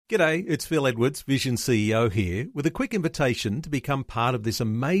G'day, it's Phil Edwards, Vision CEO here, with a quick invitation to become part of this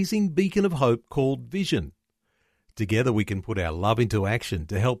amazing beacon of hope called Vision. Together we can put our love into action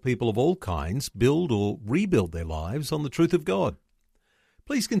to help people of all kinds build or rebuild their lives on the truth of God.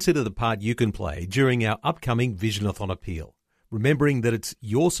 Please consider the part you can play during our upcoming Visionathon appeal, remembering that it's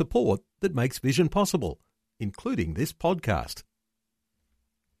your support that makes Vision possible, including this podcast.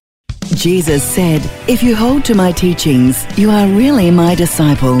 Jesus said, "If you hold to my teachings, you are really my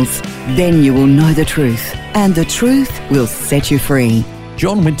disciples. Then you will know the truth, and the truth will set you free."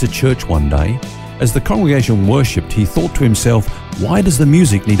 John went to church one day. As the congregation worshipped, he thought to himself, why does the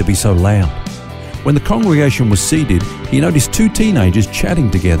music need to be so loud? When the congregation was seated, he noticed two teenagers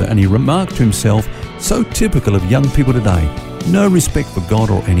chatting together, and he remarked to himself, so typical of young people today, no respect for God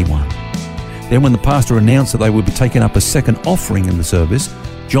or anyone. Then when the pastor announced that they would be taking up a second offering in the service,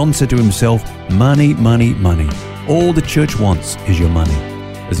 John said to himself, money, money, money. All the church wants is your money.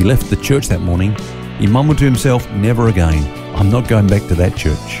 As he left the church that morning, he mumbled to himself, never again. I'm not going back to that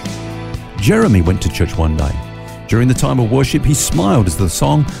church. Jeremy went to church one day. During the time of worship, he smiled as the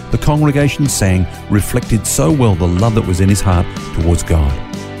song the congregation sang reflected so well the love that was in his heart towards God.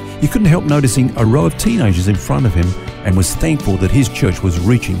 He couldn't help noticing a row of teenagers in front of him and was thankful that his church was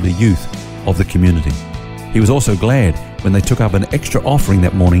reaching the youth of the community. He was also glad when they took up an extra offering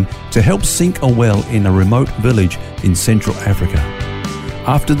that morning to help sink a well in a remote village in Central Africa.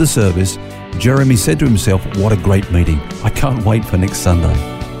 After the service, Jeremy said to himself, what a great meeting. I can't wait for next Sunday.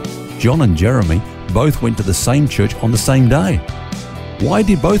 John and Jeremy both went to the same church on the same day. Why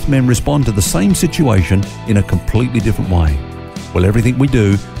did both men respond to the same situation in a completely different way? Well, everything we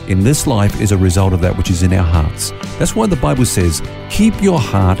do in this life is a result of that which is in our hearts. That's why the Bible says, keep your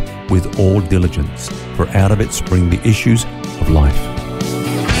heart with all diligence, for out of it spring the issues of life.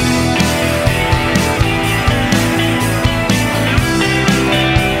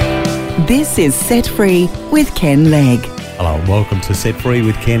 This is Set Free with Ken Legg. Hello and welcome to Set Free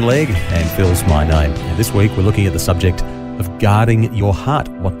with Ken Legg, and Phil's my name. And this week we're looking at the subject of guarding your heart.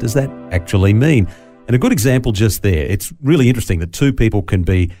 What does that actually mean? And a good example just there, it's really interesting that two people can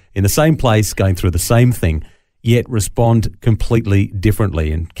be in the same place going through the same thing, yet respond completely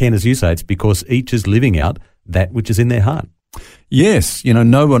differently. And Ken, as you say, it's because each is living out that which is in their heart. Yes,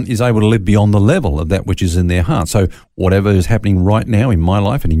 no one is able to live beyond the level of that which is in their heart. So whatever is happening right now in my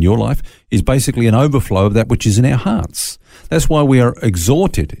life and in your life is basically an overflow of that which is in our hearts. That's why we are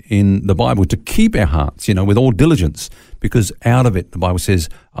exhorted in the Bible to keep our hearts, with all diligence, because out of it, the Bible says,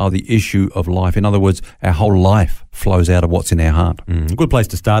 are the issue of life. In other words, our whole life flows out of what's in our heart. A good place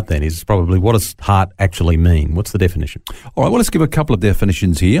to start then is probably, what does heart actually mean? What's the definition? All right, well, let's give a couple of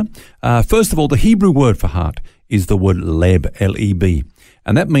definitions here. First of all, the Hebrew word for heart is the word leb, L-E-B.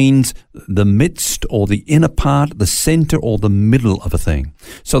 And that means the midst or the inner part, the center or the middle of a thing.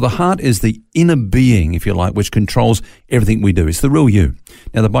 So the heart is the inner being, if you like, which controls everything we do. It's the real you.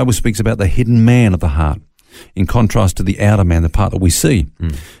 Now, the Bible speaks about the hidden man of the heart, in contrast to the outer man, the part that we see.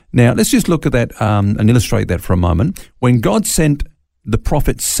 Now, let's just look at that and illustrate that for a moment. When God sent the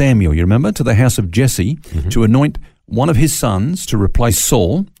prophet Samuel, you remember, to the house of Jesse to anoint one of his sons to replace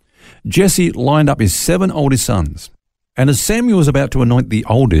Saul, Jesse lined up his 7 oldest sons. And as Samuel was about to anoint the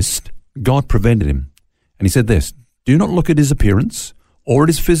oldest, God prevented him. And he said this, do not look at his appearance or at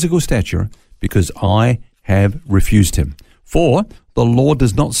his physical stature, because I have refused him. For the Lord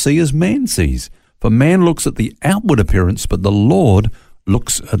does not see as man sees. For man looks at the outward appearance, but the Lord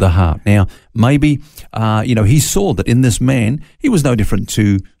looks at the heart. Now, maybe, he saw that in this man, he was no different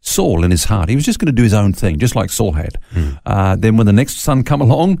to Saul in his heart. He was just going to do his own thing, just like Saul had. Then when the next son come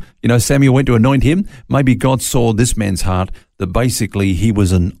along, Samuel went to anoint him. Maybe God saw this man's heart, that basically he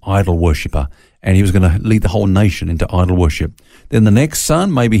was an idol worshipper, and he was going to lead the whole nation into idol worship. Then the next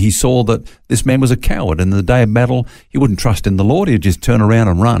son, maybe he saw that this man was a coward, and in the day of battle, he wouldn't trust in the Lord. He'd just turn around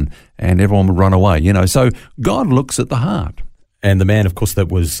and run, and everyone would run away. So God looks at the heart. And the man, of course, that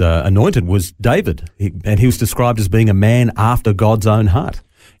was anointed was David. And he was described as being a man after God's own heart.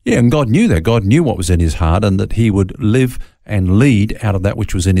 Yeah, and God knew that. God knew what was in his heart, and that he would live and lead out of that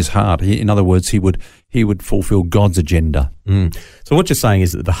which was in his heart. In other words, he would fulfill God's agenda. So what you're saying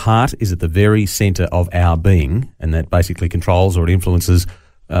is that the heart is at the very center of our being, and that basically controls or it influences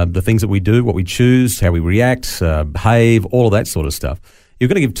the things that we do, what we choose, how we react, behave, all of that sort of stuff. You're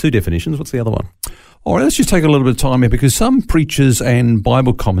going to give 2 definitions. What's the other one? All right, let's just take a little bit of time here, because some preachers and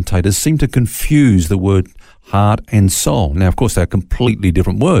Bible commentators seem to confuse the word heart and soul. Now, of course, they're completely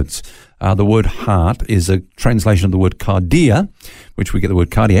different words. The word heart is a translation of the word cardia, which we get the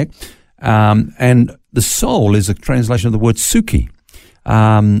word cardiac, and the soul is a translation of the word suki.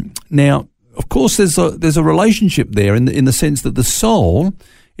 Now, of course, there's a relationship there in the sense that the soul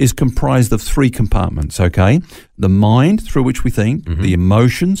is comprised of three compartments, okay? The mind through which we think, the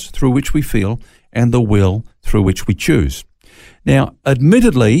emotions through which we feel, and the will through which we choose. Now,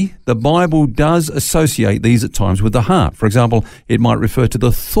 admittedly, the Bible does associate these at times with the heart. For example, it might refer to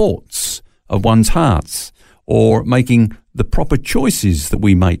the thoughts of one's hearts, or making the proper choices that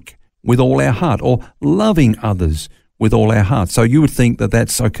we make with all our heart, or loving others with all our heart. So you would think that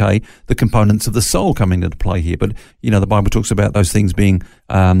that's okay, the components of the soul coming into play here. But, the Bible talks about those things being,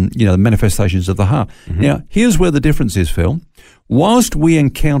 the manifestations of the heart. Now, here's where the difference is, Phil. Whilst we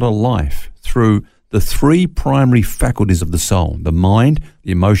encounter life through the three primary faculties of the soul, the mind,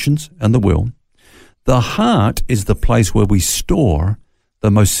 the emotions, and the will, the heart is the place where we store the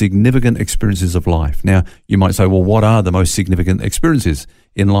most significant experiences of life. Now, you might say, well, what are the most significant experiences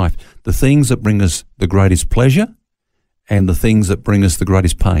in life? The things that bring us the greatest pleasure and the things that bring us the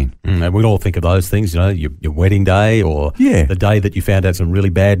greatest pain. And we all think of those things, your wedding day, or the day that you found out some really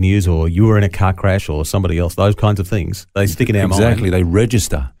bad news, or you were in a car crash, or somebody else. Those kinds of things, they stick in our mind. Exactly, they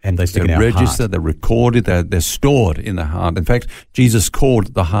register. And they stick in our heart. They're recorded, they're stored in the heart. In fact, Jesus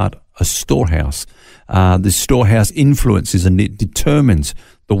called the heart a storehouse. The storehouse influences and it determines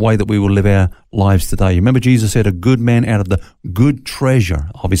the way that we will live our lives today. Remember, Jesus said, a good man out of the good treasure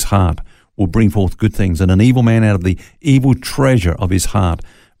of his heart will bring forth good things, and an evil man out of the evil treasure of his heart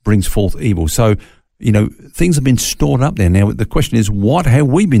brings forth evil. So, things have been stored up there. Now, the question is, what have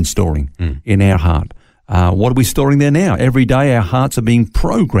we been storing in our heart? What are we storing there now? Every day our hearts are being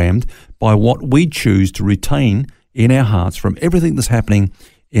programmed by what we choose to retain in our hearts from everything that's happening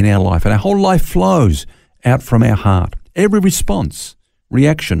in our life. And our whole life flows out from our heart. Every response,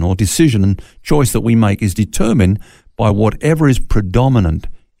 reaction, or decision and choice that we make is determined by whatever is predominant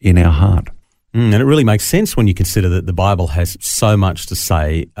in our heart. And it really makes sense when you consider that the Bible has so much to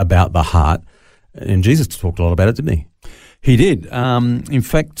say about the heart. And Jesus talked a lot about it, didn't he? He did. In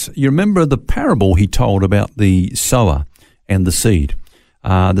fact, you remember the parable he told about the sower and the seed.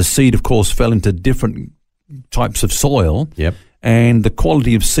 The seed, of course, fell into different types of soil. Yep. And the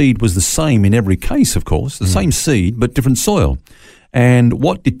quality of seed was the same in every case, of course, the same seed, but different soil. And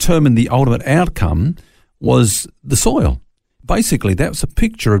what determined the ultimate outcome was the soil. Basically, that was a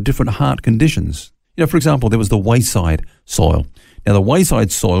picture of different heart conditions. For example, there was the wayside soil. Now, the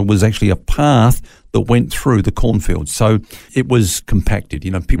wayside soil was actually a path that went through the cornfields. So it was compacted.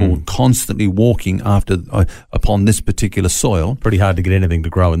 People were constantly walking upon this particular soil. Pretty hard to get anything to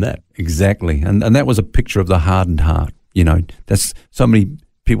grow in that. Exactly. And that was a picture of the hardened heart. That's so many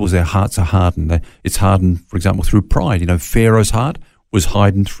people's, their hearts are hardened. It's hardened, for example, through pride. Pharaoh's heart was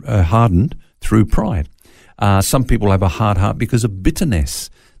hardened through pride. Some people have a hard heart because of bitterness.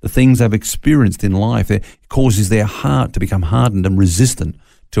 The things they've experienced in life, it causes their heart to become hardened and resistant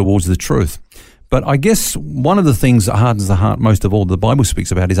towards the truth. But I guess one of the things that hardens the heart most of all, the Bible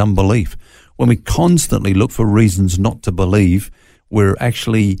speaks about, is unbelief. When we constantly look for reasons not to believe, we're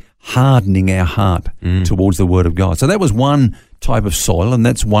actually hardening our heart towards the Word of God. So that was one type of soil, and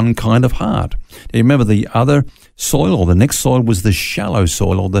that's one kind of heart. Now, you remember the other soil, or the next soil, was the shallow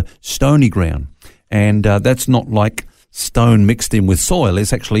soil, or the stony ground. And that's not like stone mixed in with soil.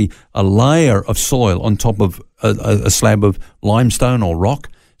 It's actually a layer of soil on top of a slab of limestone or rock.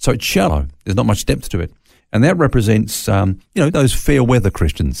 So it's shallow. There's not much depth to it. And that represents, those fair weather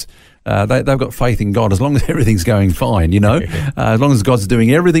Christians. They've got faith in God as long as everything's going fine, as long as God's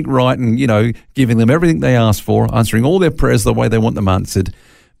doing everything right and, giving them everything they ask for, answering all their prayers the way they want them answered.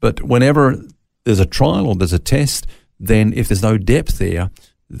 But whenever there's a trial or there's a test, then if there's no depth there,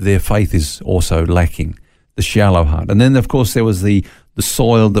 their faith is also lacking, the shallow heart. And then, of course, there was the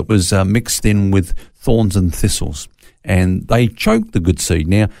soil that was mixed in with thorns and thistles, and they choked the good seed.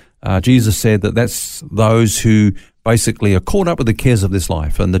 Now, Jesus said that that's those who basically are caught up with the cares of this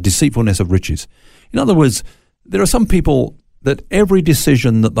life and the deceitfulness of riches. In other words, there are some people that every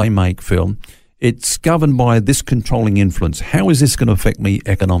decision that they make, Phil, it's governed by this controlling influence. How is this going to affect me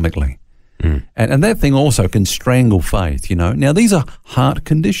economically? And that thing also can strangle faith, Now, these are heart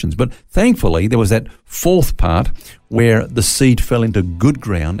conditions, but thankfully there was that fourth part where the seed fell into good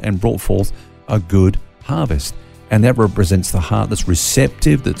ground and brought forth a good harvest. And that represents the heart that's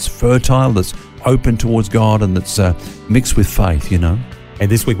receptive, that's fertile, that's open towards God, and that's mixed with faith, And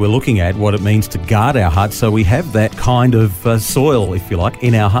this week we're looking at what it means to guard our heart so we have that kind of soil, if you like,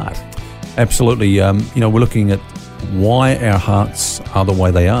 in our heart. Absolutely. We're looking at why our hearts are the way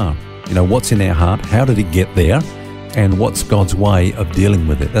they are. What's in our heart, how did it get there, and what's God's way of dealing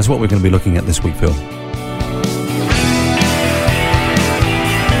with it. That's what we're going to be looking at this week, Phil.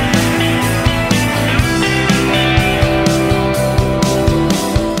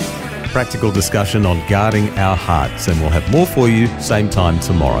 practical discussion on guarding our hearts, and we'll have more for you same time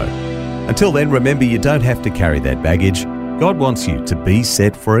tomorrow. Until then, remember you don't have to carry that baggage. God wants you to be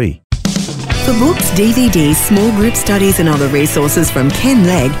set free. For books, DVDs, small group studies and other resources from Ken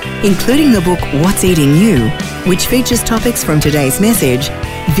Legg, including the book What's Eating You, which features topics from today's message,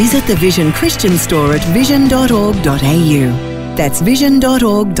 visit the Vision Christian store at vision.org.au. That's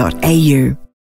vision.org.au.